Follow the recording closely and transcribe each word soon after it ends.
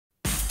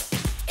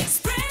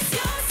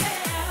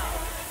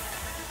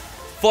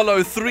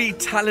Follow three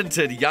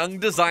talented young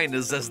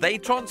designers as they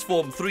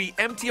transform three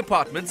empty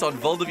apartments on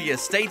Valdevie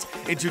Estate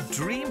into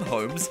dream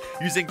homes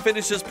using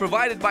finishes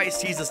provided by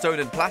Caesarstone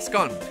and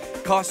Plascon.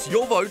 Cast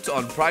your vote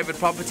on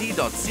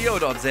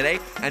privateproperty.co.za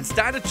and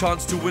stand a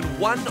chance to win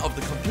one of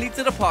the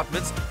completed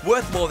apartments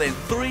worth more than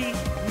 3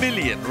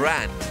 million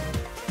rand.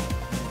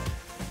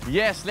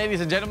 Yes,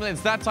 ladies and gentlemen,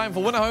 it's that time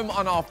for Win a Home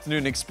on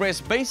Afternoon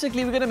Express.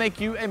 Basically, we're going to make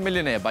you a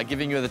millionaire by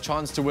giving you the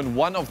chance to win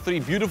one of three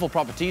beautiful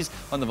properties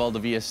on the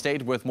Valdevie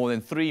Estate worth more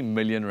than 3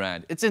 million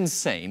rand. It's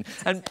insane.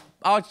 And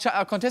our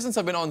contestants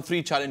have been on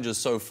two challenges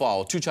so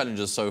far.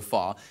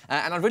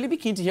 And I'd really be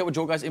keen to hear what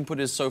your guys'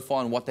 input is so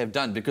far and what they've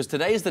done, because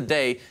today is the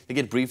day they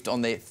get briefed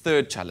on their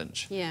third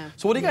challenge. Yeah.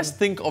 So what do you guys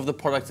think of the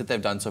products that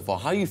they've done so far?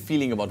 How are you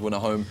feeling about Win a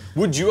Home?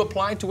 Would you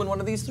apply to win one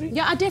of these three?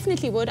 Yeah, I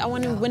definitely would. I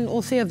want to win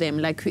all three of them.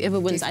 Like, whoever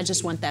wins, I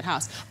just want that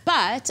house.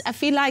 But I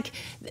feel like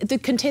the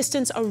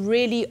contestants are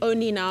really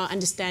only now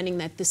understanding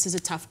that this is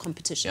a tough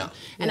competition.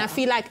 And I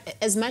feel like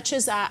as much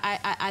as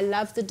I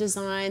love the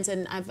designs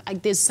and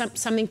there's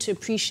something to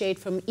appreciate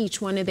from each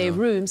one of their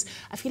rooms,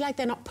 I feel like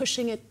they're not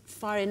pushing it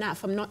far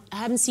enough. I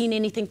haven't seen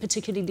anything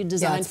particularly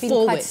designed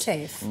forward quite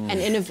safe and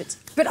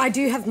innovative. But I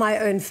do have my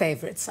own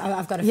favourites.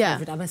 I've got a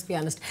favourite, I must be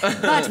honest.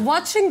 But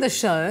watching the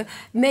show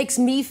makes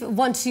me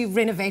want to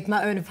renovate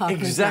my own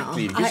apartment.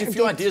 Exactly, because you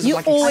feel ideas you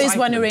of like always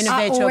want to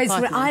renovate your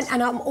apartment.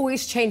 And I'm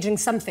always changing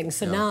something,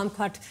 so now I'm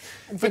quite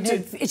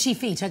itchy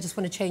feet. I just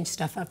want to change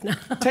stuff up now.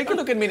 Take a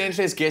look at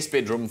Minente's guest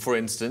bedroom, for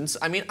instance.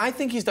 I mean, I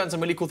think he's done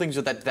some really cool things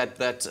with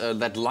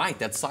that light,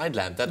 that side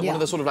lamp, one of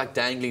the sort of like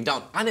dangling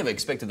down. I never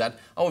expected that.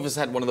 I always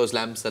had one of those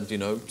lamps that, you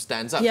know,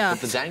 stands up. Yeah,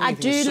 but the dangling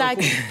thing is so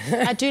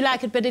cool. I do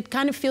like it, but it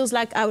kind of feels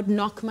like I would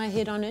knock my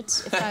head on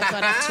it if I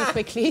got up too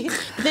quickly.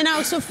 But then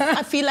I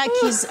feel like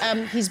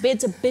his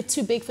bed's a bit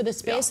too big for the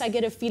space. I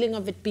get a feeling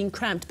of it being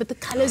cramped. But the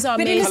colours are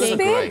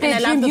amazing. And I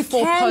love the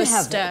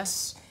four-poster.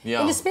 In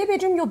a spare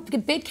bedroom, your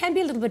bed can be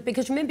a little bit,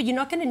 because remember, you're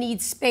not going to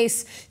need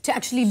space to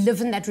actually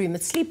live in that room.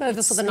 It's sleep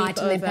over for the night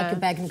and then pack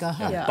your bag and go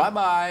home.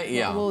 Bye-bye.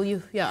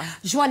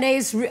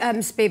 Joanne's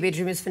spare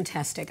bedroom is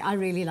fantastic. I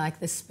really like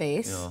this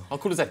space. How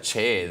cool is that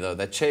chair, though?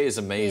 That chair is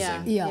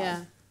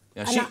amazing.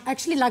 And I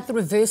actually like the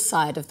reverse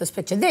side of this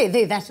picture.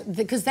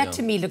 Because that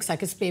to me looks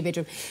like a spare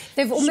bedroom.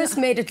 They've almost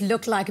made it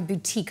look like a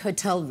boutique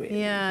hotel room.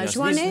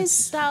 Joanne's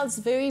style's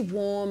very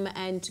warm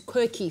and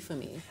quirky for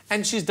me.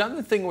 And she's done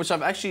the thing which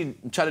I've actually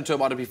chatted to her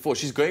about it before.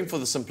 She's going for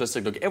the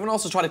simplistic look. Everyone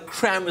else is trying to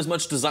cram as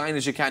much design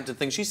as you can to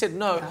things. She said,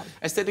 no,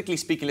 aesthetically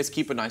speaking, let's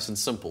keep it nice and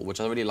simple, which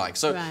I really like.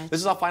 So this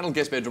is our final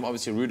guest bedroom,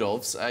 obviously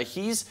Rudolph's.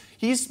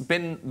 He's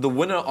been the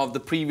winner of the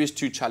previous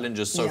two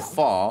challenges so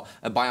far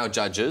by our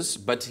judges,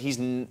 but he's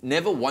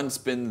never once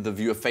been the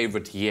viewer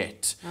favourite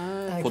yet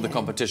for the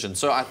competition.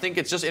 So I think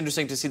it's just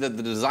interesting to see that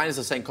the designers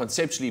are saying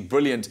conceptually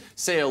brilliant,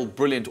 sale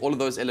brilliant, all of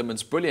those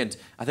elements brilliant.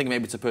 I think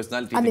maybe it's a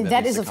personality thing. I mean,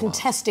 that is a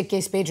fantastic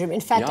guest bedroom. In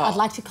fact, I'd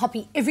like to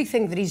copy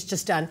everything that he's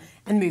just done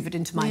and move it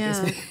into my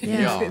guest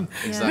bedroom.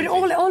 Exactly.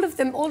 But all of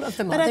them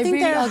but I think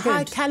they're a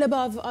high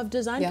calibre of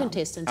design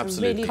contestants.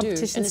 Absolutely. I really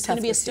do. And it's going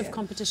to be a stiff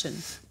competition.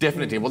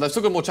 Definitely. Well, they've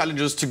still got more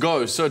challenges to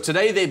go. So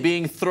today they're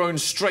being thrown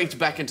straight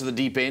back into the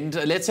deep end.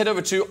 Let's head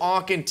over to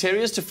ARRCC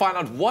Interiors to find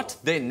out what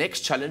their next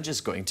challenge is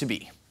going to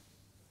be.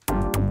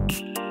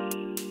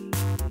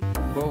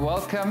 Well,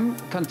 welcome,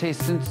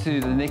 contestants, to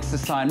the next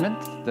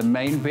assignment, the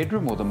main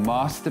bedroom or the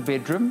master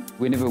bedroom.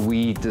 Whenever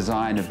we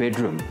design a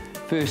bedroom,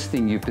 first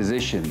thing you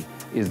position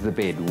is the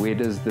bed. Where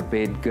does the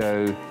bed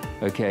go?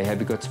 Okay, have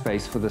you got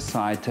space for the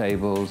side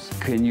tables?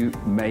 Can you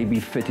maybe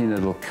fit in a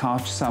little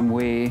couch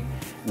somewhere?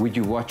 Would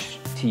you watch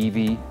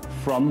TV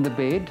from the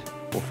bed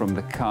or from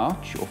the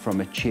couch or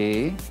from a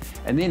chair?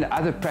 And then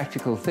other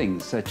practical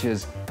things, such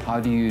as how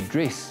do you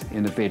dress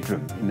in a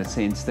bedroom, in the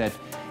sense that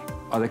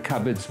are the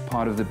cupboards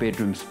part of the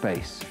bedroom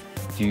space?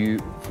 Do you,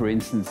 for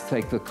instance,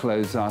 take the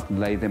clothes out and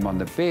lay them on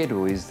the bed,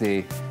 or is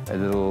there a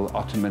little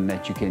ottoman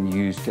that you can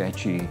use to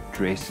actually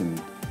dress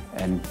and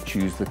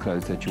choose the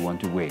clothes that you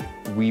want to wear?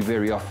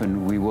 Very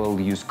often we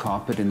will use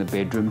carpet in the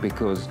bedroom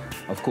because,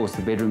 of course,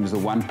 the bedroom is the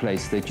one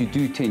place that you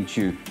do tend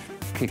to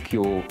kick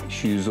your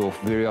shoes off.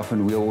 Very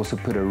often we'll also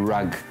put a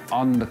rug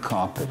on the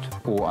carpet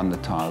or on the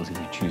tiles if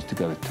you choose to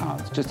go with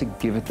tiles, just to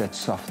give it that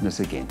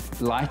softness again.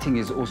 Lighting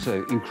is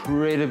also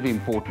incredibly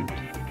important.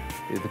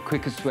 The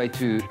quickest way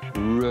to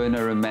ruin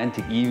a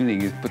romantic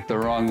evening is put the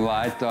wrong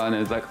light on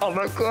and it's like, oh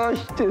my gosh,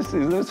 is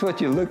this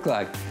what you look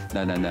like?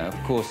 No,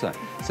 of course not.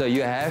 So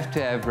you have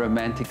to have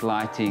romantic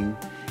lighting,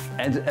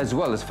 and as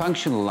well as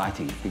functional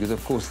lighting, because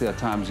of course there are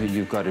times when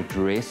you've got to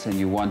dress and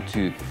you want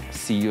to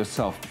see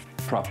yourself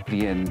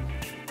properly and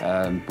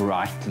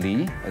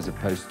brightly as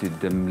opposed to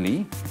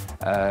dimly.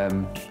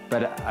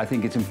 But I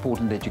think it's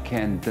important that you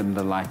can dim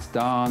the lights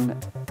down.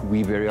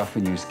 We very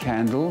often use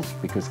candles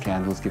because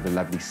candles give a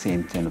lovely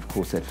scent, and of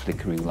course that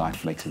flickering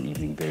light makes an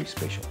evening very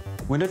special.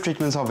 Window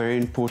treatments are very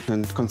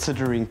important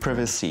considering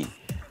privacy.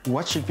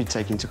 What should we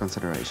take into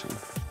consideration?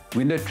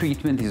 Window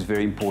treatment is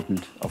very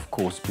important, of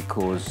course,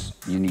 because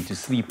you need to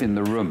sleep in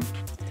the room.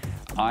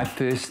 I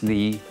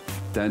personally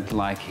don't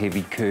like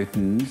heavy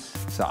curtains,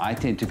 so I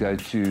tend to go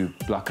to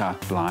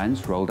block-out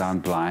blinds, roll-down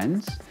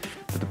blinds.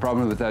 But the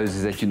problem with those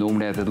is that you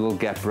normally have a little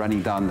gap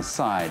running down the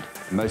side.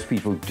 Most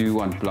people do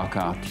want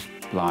block-out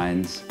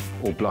blinds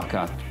or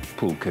block-out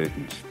pull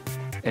curtains.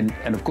 And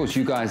of course,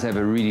 you guys have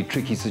a really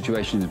tricky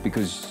situation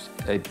because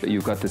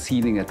you've got the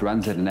ceiling that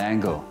runs at an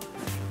angle.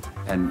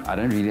 And I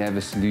don't really have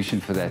a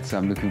solution for that, so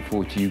I'm looking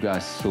forward to you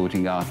guys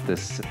sorting out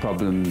this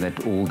problem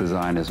that all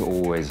designers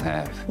always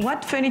have.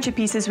 What furniture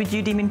pieces would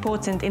you deem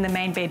important in the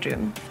main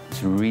bedroom?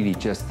 It's really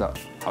just the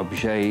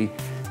objet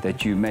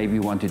that you maybe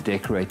want to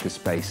decorate the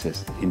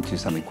spaces into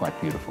something quite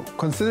beautiful.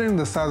 Considering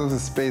the size of the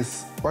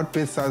space, what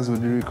bed size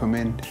would you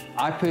recommend?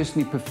 I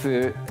personally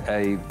prefer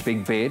a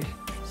big bed,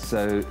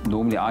 so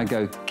normally I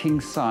go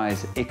king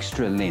size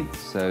extra length.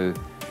 So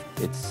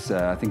it's,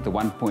 I think, the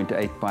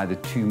 1.8 by the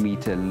 2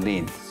 meter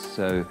length.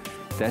 So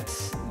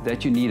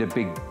that you need a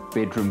big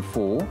bedroom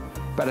for,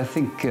 but I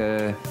think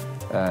a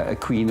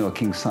queen or a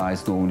king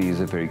size normally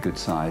is a very good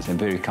size and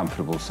very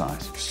comfortable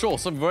size. Sure,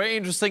 some very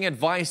interesting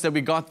advice that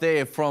we got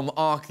there from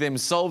ARRCC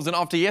themselves. And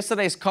after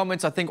yesterday's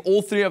comments, I think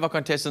all three of our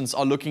contestants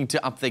are looking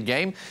to up their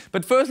game.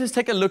 But first, let's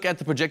take a look at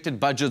the projected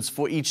budgets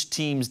for each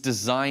team's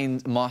design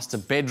master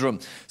bedroom.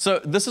 So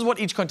this is what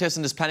each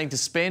contestant is planning to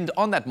spend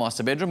on that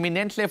master bedroom.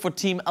 Minentle for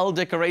Team L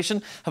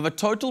Decoration have a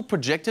total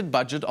projected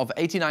budget of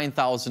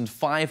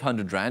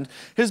 89,500 Rand.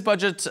 His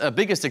budget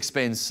biggest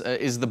expense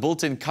is the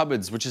built-in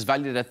cupboards, which is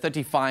valued at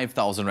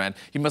 35,000 Rand.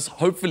 He must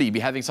hopefully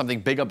be having something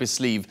big up his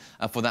sleeve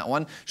for that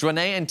one. Joanne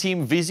and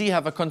Team Vizi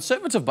have a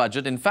conservative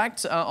budget, in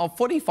fact, of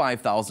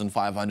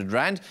 45,500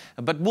 Rand.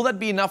 But will that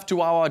be enough to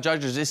wow our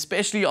judges,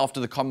 especially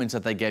after the comments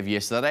that they gave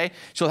yesterday?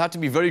 She'll have to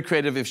be very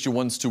creative if she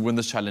wants to win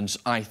this challenge,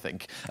 I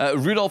think.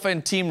 Rudolph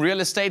and Team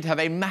Real Estate have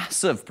a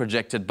massive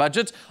projected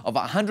budget of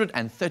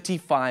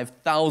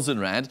 135,000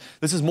 Rand.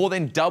 This is more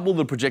than double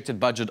the projected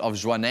budget of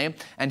Joanne,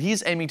 and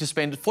he's aiming to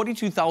spend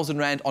 42,000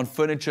 Rand on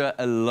furniture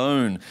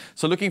alone.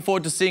 So looking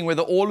forward to seeing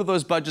whether all of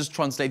those budgets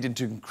translate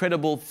into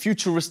incredible,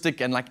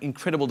 futuristic and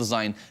incredible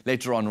design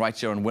later on right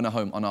here on Winner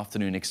Home on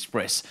Afternoon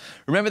Express.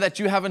 Remember that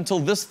you have until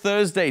this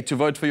Thursday to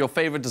vote for your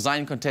favorite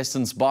design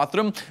contestant's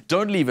bathroom.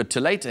 Don't leave it too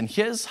late, and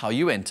here's how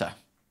you enter.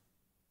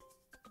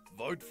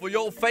 Vote for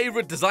your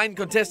favorite design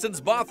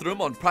contestant's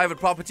bathroom on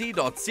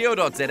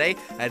privateproperty.co.za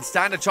and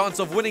stand a chance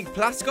of winning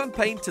Plascon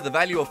paint to the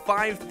value of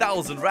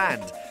 5,000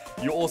 Rand.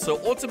 You also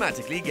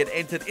automatically get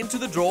entered into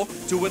the draw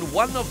to win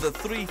one of the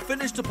 3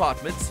 finished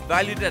apartments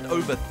valued at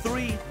over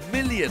 3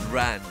 million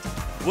Rand.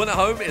 Winner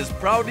Home is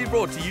proudly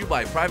brought to you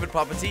by Private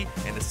Property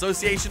in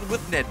association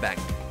with Nedbank.